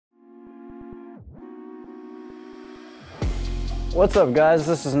What's up guys,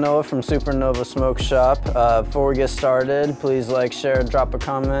 this is Noah from Supernova Smoke Shop. Before we get started, please like, share, drop a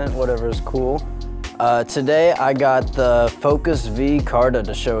comment, whatever is cool. Today I got the Focus V Carta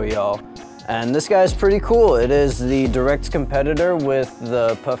to show y'all. And this guy is pretty cool. It is the direct competitor with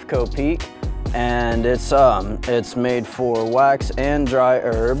the Puffco Peak. And it's made for wax and dry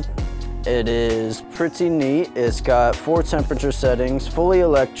herb. It is pretty neat. It's got 4 temperature settings, fully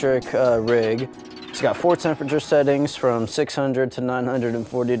electric rig. It's got 4 temperature settings from 600 to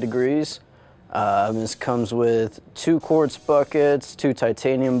 940 degrees. This comes with 2 quartz buckets, 2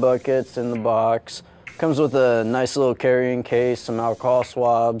 titanium buckets in the box. Comes with a nice little carrying case, some alcohol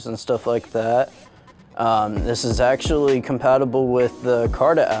swabs and stuff like that. This is actually compatible with the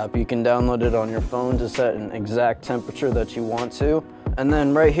Carta app. You can download it on your phone to set an exact temperature that you want to. And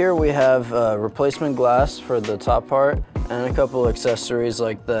then right here we have replacement glass for the top part and a couple accessories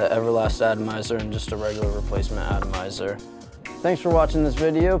like the Everlast atomizer and just a regular replacement atomizer. Thanks for watching this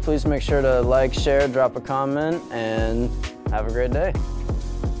video. Please make sure to like, share, drop a comment, and have a great day.